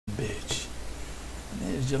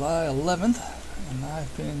is July 11th, and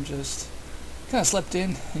I've been just kind of slept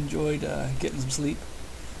in, enjoyed getting some sleep,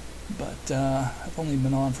 but I've only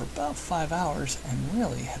been on for about 5 hours and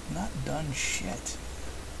really have not done shit.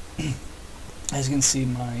 As you can see,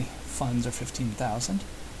 my funds are 15,000,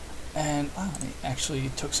 and I actually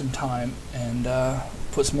took some time and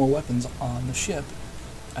put some more weapons on the ship,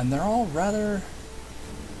 and they're all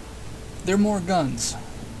they're more guns,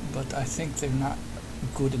 but I think they're not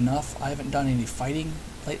good enough. I haven't done any fighting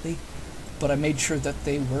lately, but I made sure that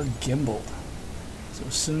they were gimbaled. So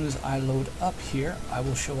as soon as I load up here, I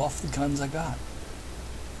will show off the guns I got.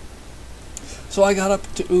 So I got up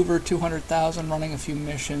to over 200,000, running a few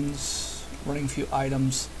missions, running a few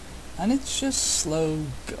items, and it's just slow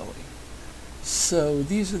going. So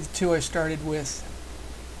these are the two I started with.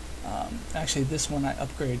 Actually, this one I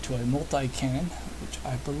upgraded to a multi-cannon, which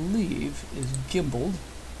I believe is gimbaled.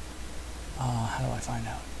 How do I find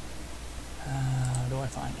out? How do I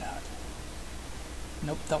find out?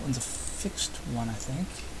 Nope, that one's a fixed one, I think.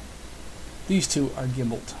 These two are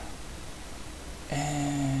gimbaled.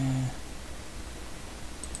 And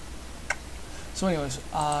so anyways,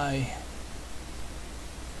 let's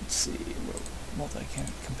see,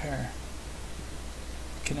 multi-cannon, compare.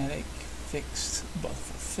 Kinetic, fixed, both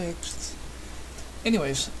are fixed.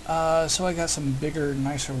 Anyways, so I got some bigger,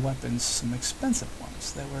 nicer weapons, some expensive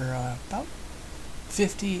ones. They were about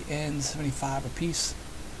 50 and 75 a piece,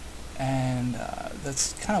 and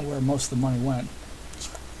that's kind of where most of the money went.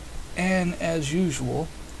 And as usual,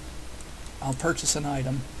 I'll purchase an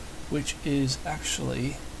item which is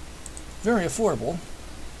actually very affordable.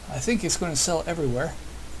 I think it's going to sell everywhere,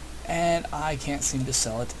 and I can't seem to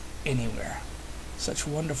sell it anywhere. Such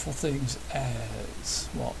wonderful things as,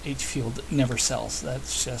 well, H-Field never sells.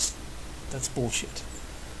 That's bullshit.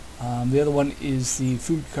 The other one is the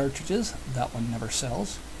food cartridges. That one never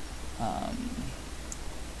sells.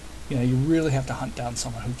 You know, you really have to hunt down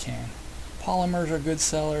someone who can. Polymers are a good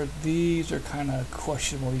seller. These are kind of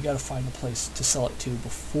questionable. You got to find a place to sell it to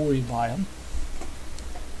before you buy them.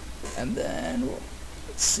 And then,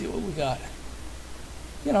 let's see what we got.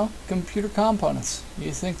 You know, computer components.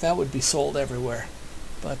 You think that would be sold everywhere,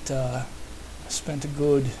 but I spent a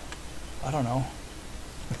good, I don't know,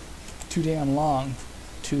 too damn long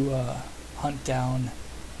to hunt down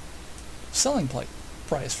selling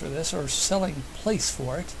price for this, or selling place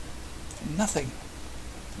for it. Nothing.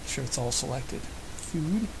 I'm sure it's all selected.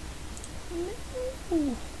 Food.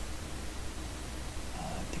 No.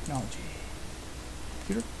 Technology.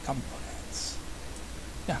 Computer components.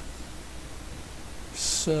 Yeah.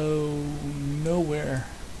 So nowhere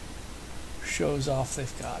shows off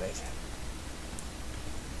they've got it.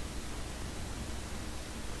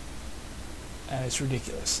 And it's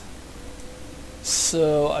ridiculous.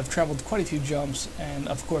 So I've traveled quite a few jumps, and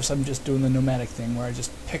of course I'm just doing the nomadic thing where I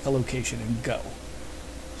just pick a location and go.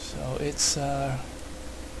 So it's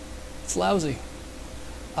lousy.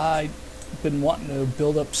 I've been wanting to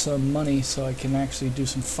build up some money so I can actually do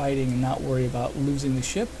some fighting and not worry about losing the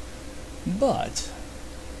ship, but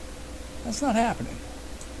that's not happening.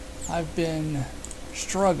 I've been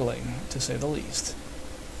struggling, to say the least.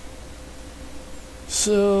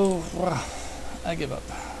 So, I give up.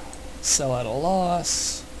 Sell at a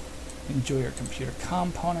loss, enjoy your computer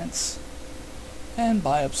components, and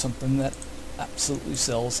buy up something that absolutely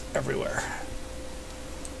sells everywhere.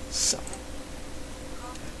 So,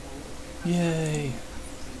 yay.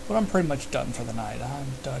 But I'm pretty much done for the night. I'm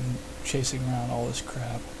done chasing around all this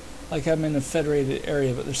crap. Like, I'm in a federated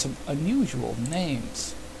area, but there's some unusual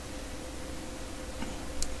names.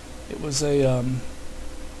 It was a,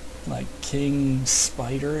 like, king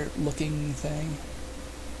spider looking thing.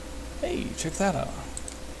 Hey, check that out.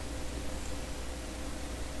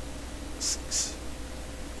 6.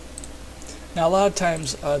 Now, a lot of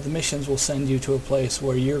times, the missions will send you to a place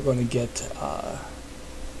where you're going to get,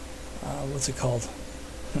 what's it called?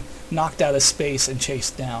 Knocked out of space and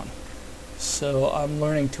chased down. So I'm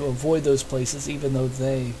learning to avoid those places, even though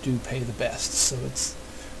they do pay the best. So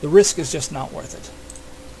the risk is just not worth it.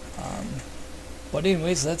 But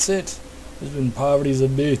anyways, that's it. There's been poverty's a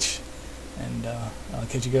bitch, and I'll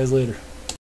catch you guys later.